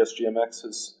rewards that the ESGMX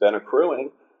has been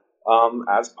accruing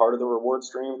as part of the reward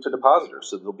stream to depositors.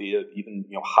 So there'll be an even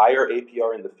higher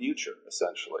APR in the future,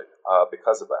 essentially,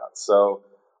 because of that. So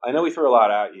I know we threw a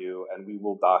lot at you, and we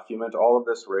will document all of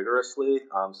this rigorously,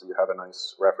 so you have a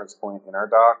nice reference point in our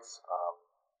docs.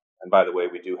 And by the way,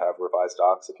 we do have revised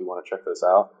docs if you want to check those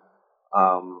out.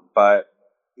 But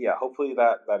yeah, hopefully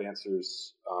that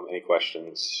answers any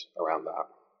questions around that.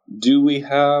 Do we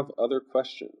have other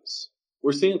questions?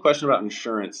 We're seeing a question about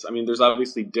insurance. I mean, there's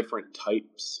obviously different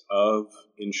types of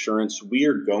insurance. We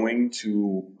are going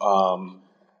to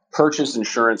purchase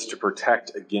insurance to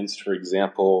protect against, for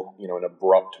example, an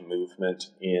abrupt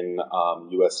movement in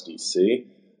USDC,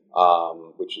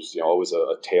 which is always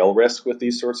a tail risk with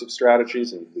these sorts of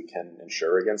strategies, and we can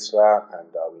insure against that. And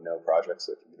we know projects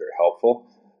that can be very helpful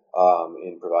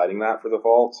in providing that for the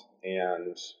vault.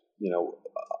 And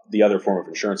the other form of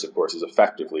insurance, of course, is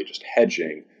effectively just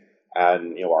hedging.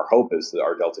 And our hope is that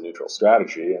our delta neutral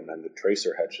strategy and then the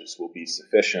tracer hedges will be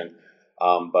sufficient.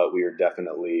 But we are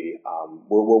definitely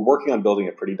we're working on building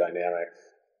a pretty dynamic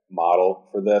model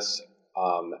for this.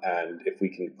 And if we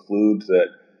conclude that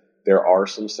there are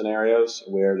some scenarios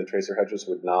where the tracer hedges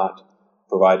would not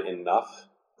provide enough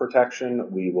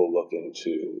protection, we will look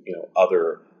into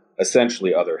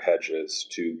essentially other hedges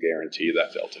to guarantee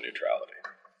that delta neutrality.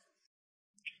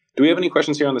 Do we have any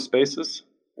questions here on the spaces?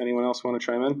 Anyone else want to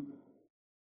chime in?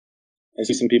 I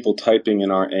see some people typing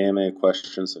in our AMA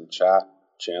questions and chat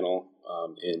channel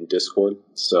in Discord,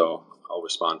 so I'll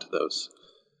respond to those.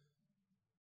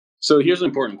 So here's an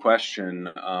important question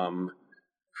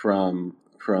from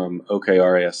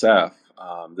OKRASF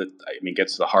that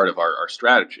gets to the heart of our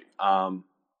strategy.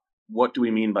 What do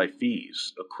we mean by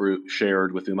fees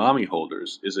shared with Umami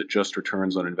holders? Is it just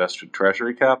returns on invested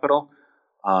treasury capital?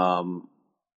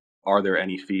 Are there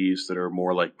any fees that are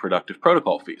more like productive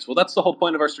protocol fees? Well, that's the whole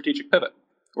point of our strategic pivot,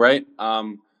 right?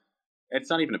 It's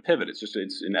not even a pivot; it's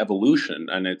an evolution,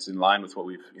 and it's in line with what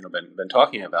we've been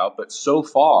talking about. But so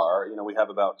far, we have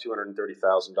about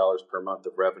 $230,000 per month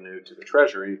of revenue to the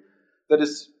treasury that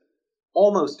is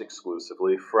almost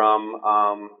exclusively from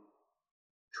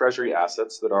treasury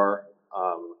assets that are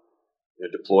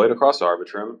deployed across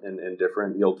Arbitrum in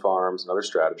different yield farms and other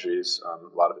strategies.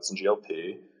 A lot of it's in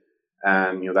GLP.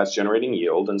 and that's generating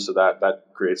yield, and so that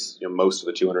creates most of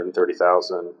the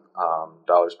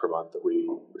 $230,000 per month that we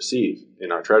receive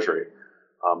in our treasury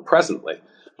presently.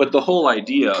 But the whole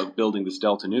idea of building this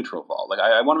delta neutral vault, like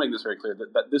I want to make this very clear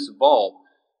that this vault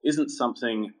isn't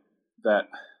something that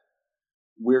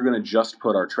we're going to just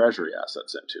put our treasury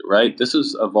assets into, right? This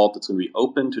is a vault that's going to be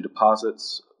open to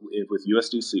deposits with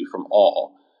USDC from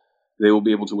all. They will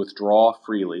be able to withdraw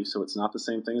freely, so it's not the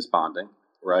same thing as bonding,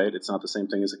 right? It's not the same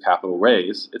thing as a capital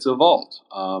raise. It's a vault.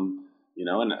 And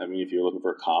I mean, if you're looking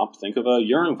for a comp, think of a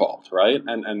Yearn vault, right?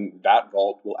 And that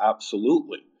vault will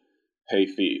absolutely pay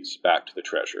fees back to the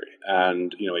treasury.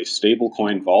 And a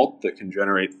stablecoin vault that can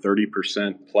generate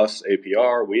 30% plus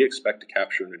APR, we expect to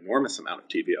capture an enormous amount of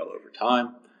TVL over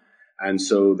time. And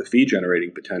so the fee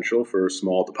generating potential for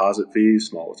small deposit fees,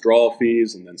 small withdrawal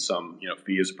fees, and then some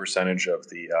fee as a percentage of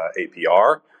the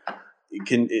APR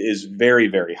is very,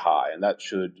 very high, and that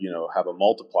should have a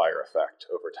multiplier effect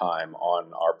over time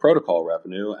on our protocol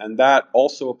revenue. And that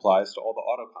also applies to all the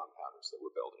auto compounders that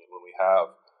we're building. When we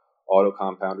have auto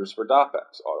compounders for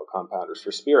DOPEX, auto compounders for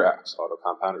SpearX, auto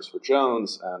compounders for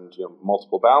Jones, and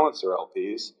multiple balancer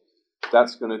LPs,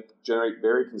 that's going to generate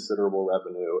very considerable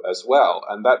revenue as well.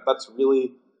 And that's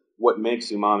really what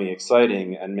makes Umami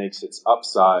exciting and makes its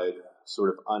upside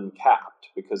sort of uncapped.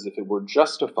 Because if it were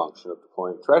just a function of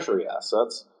deploying treasury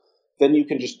assets, then you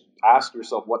can just ask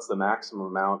yourself what's the maximum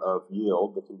amount of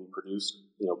yield that can be produced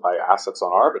by assets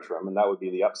on Arbitrum, and that would be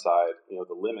the upside,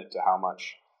 the limit to how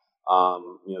much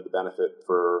the benefit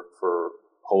for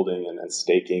holding and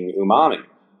staking Umami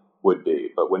would be.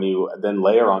 But when you then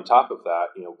layer on top of that,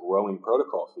 growing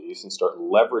protocol fees and start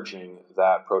leveraging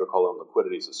that protocol and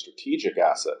liquidity as a strategic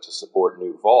asset to support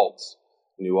new vaults,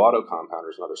 new auto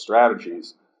compounders, and other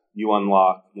strategies, you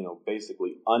unlock,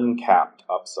 basically uncapped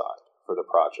upside for the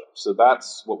project. So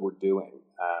that's what we're doing,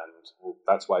 and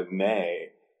that's why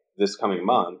May, this coming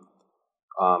month,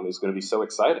 is going to be so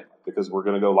exciting, because we're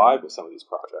going to go live with some of these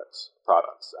products,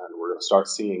 and we're going to start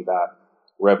seeing that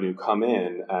revenue come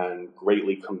in and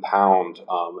greatly compound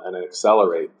and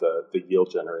accelerate the yield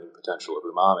generating potential of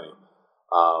Umami.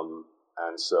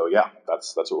 And so, yeah,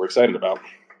 that's what we're excited about.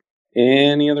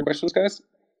 Any other questions, guys?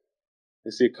 I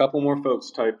see a couple more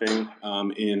folks typing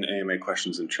in AMA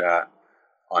questions in chat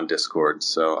on Discord,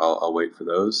 so I'll wait for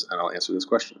those and I'll answer those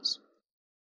questions.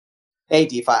 Hey,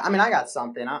 DeFi. I mean, I got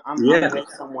something. I'm with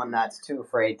someone that's too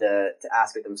afraid to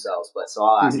ask it themselves, but so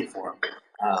I'll ask it for them.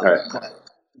 All right.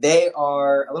 They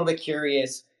are a little bit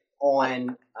curious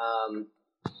on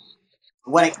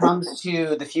when it comes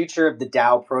to the future of the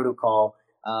DAO protocol.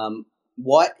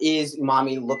 What is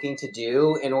Umami looking to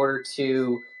do in order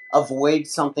to avoid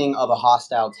something of a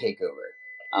hostile takeover,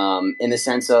 in the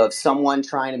sense of someone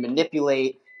trying to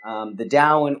manipulate the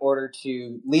DAO in order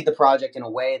to lead the project in a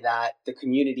way that the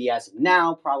community as of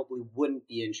now probably wouldn't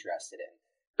be interested in?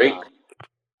 Great.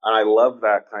 And I love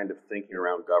that kind of thinking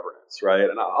around governance, right?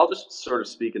 And I'll just sort of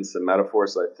speak in some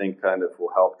metaphors that I think kind of will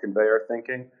help convey our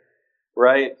thinking,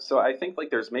 right? So I think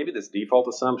there's maybe this default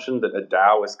assumption that a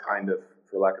DAO is kind of,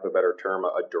 for lack of a better term,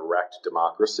 a direct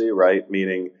democracy, right?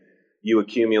 Meaning you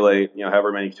accumulate,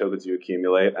 however many tokens you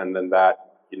accumulate, and then that,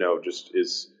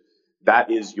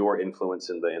 that is your influence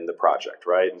in the project,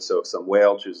 right? And so if some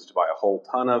whale chooses to buy a whole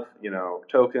ton of,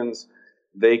 tokens,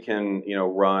 they can,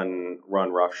 run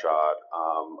roughshod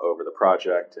over the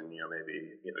project, and maybe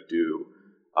do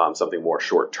something more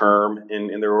short term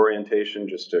in their orientation,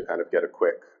 just to kind of get a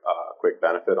quick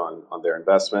benefit on their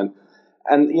investment.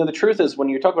 And the truth is, when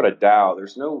you talk about a DAO,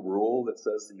 there's no rule that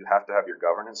says that you have to have your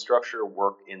governance structure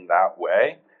work in that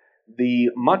way.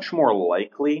 The much more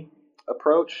likely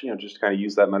approach, just to kind of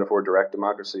use that metaphor, direct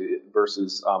democracy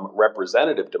versus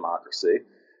representative democracy,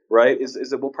 right, is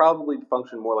it will probably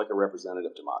function more like a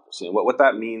representative democracy. And what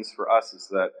that means for us is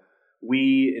that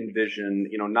we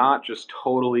envision, not just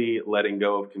totally letting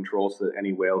go of control so that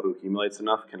any whale who accumulates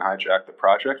enough can hijack the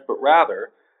project, but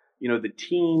rather, the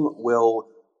team will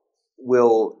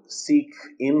seek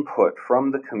input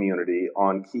from the community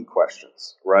on key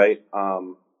questions, right?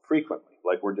 Frequently,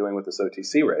 like we're doing with this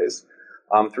OTC raise,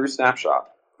 through Snapshot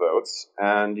votes,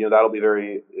 and that'll be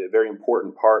very, very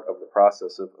important part of the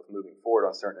process of moving forward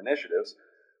on certain initiatives.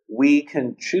 We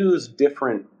can choose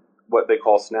different, what they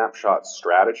call snapshot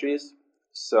strategies.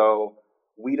 So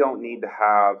we don't need to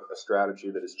have a strategy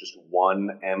that is just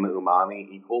one Umami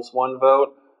equals one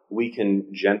vote. We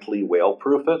can gently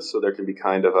whale-proof it, so there can be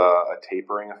kind of a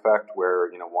tapering effect where,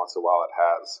 once in a while it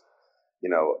has,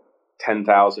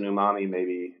 10,000 Umami,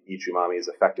 maybe each Umami is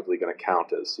effectively going to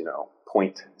count as,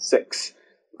 0.6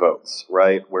 votes,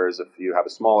 right? Whereas if you have a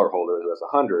smaller holder who has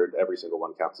 100, every single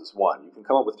one counts as one. You can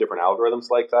come up with different algorithms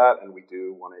like that, and we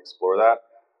do want to explore that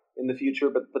in the future.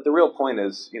 But the real point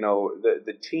is,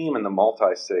 the team and the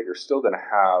multi-sig are still going to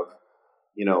have,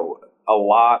 a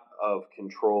lot of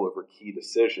control over key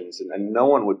decisions, and no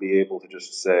one would be able to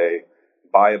just say,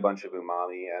 buy a bunch of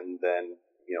Umami and then,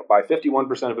 buy 51%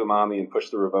 of Umami and push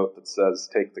through a vote that says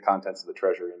take the contents of the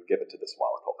treasury and give it to this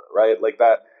wallet holder, right? Like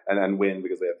that, and then win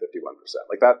because they have 51%.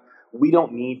 Like that, we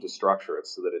don't need to structure it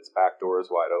so that its back door is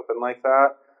wide open like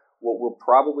that. What we're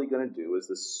probably going to do is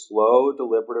this slow,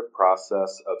 deliberative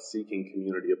process of seeking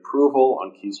community approval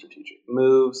on key strategic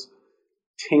moves,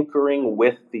 tinkering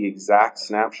with the exact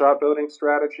snapshot voting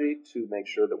strategy to make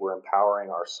sure that we're empowering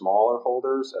our smaller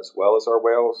holders as well as our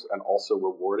whales, and also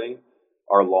rewarding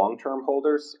our long-term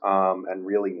holders, and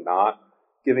really not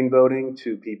giving voting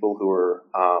to people who are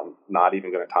not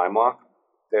even going to time lock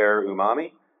their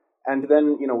Umami. And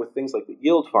then, with things like the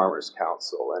Yield Farmers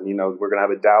Council, and, we're going to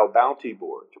have a DAO bounty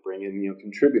board to bring in,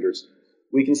 contributors,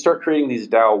 we can start creating these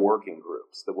DAO working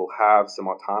groups that will have some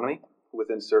autonomy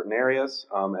within certain areas,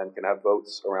 and can have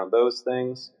votes around those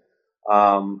things.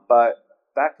 But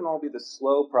that can all be the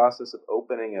slow process of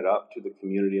opening it up to the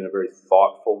community in a very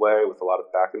thoughtful way with a lot of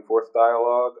back and forth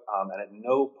dialogue. And at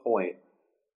no point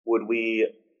would we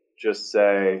just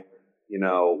say,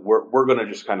 we're going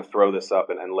to just kind of throw this up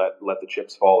and let the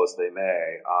chips fall as they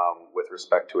may, with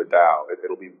respect to a DAO.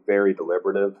 It'll be very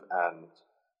deliberative, and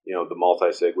the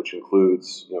multi-sig, which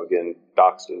includes again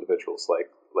doxed individuals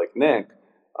like Nick,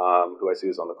 who I see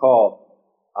is on the call,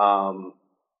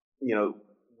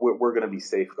 we're going to be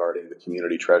safeguarding the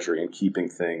community treasury and keeping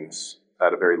things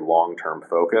at a very long-term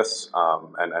focus,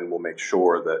 and we'll make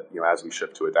sure that as we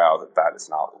shift to a DAO, that is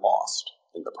not lost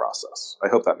in the process. I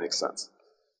hope that makes sense.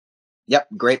 Yep,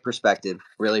 great perspective.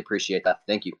 Really appreciate that.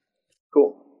 Thank you.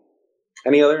 Cool.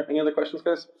 Any other questions,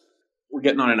 guys? We're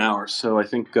getting on an hour, so I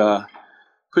think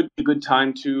could be a good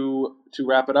time to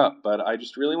wrap it up. But I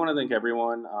just really want to thank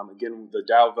everyone. Again, the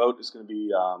DAO vote is going to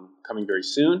be coming very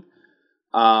soon.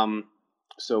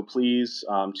 So please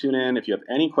tune in. If you have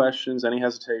any questions, any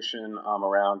hesitation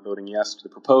around voting yes to the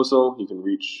proposal, you can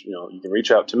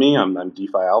reach out to me. I'm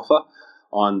DeFi Alpha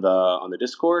on the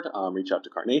Discord. Reach out to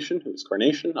Carnation, who's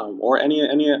Carnation, or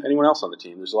anyone else on the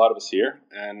team. There's a lot of us here,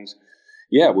 and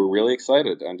yeah, we're really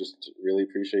excited, and just really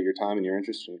appreciate your time and your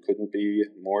interest, and couldn't be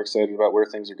more excited about where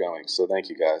things are going. So thank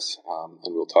you guys,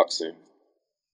 and we'll talk soon.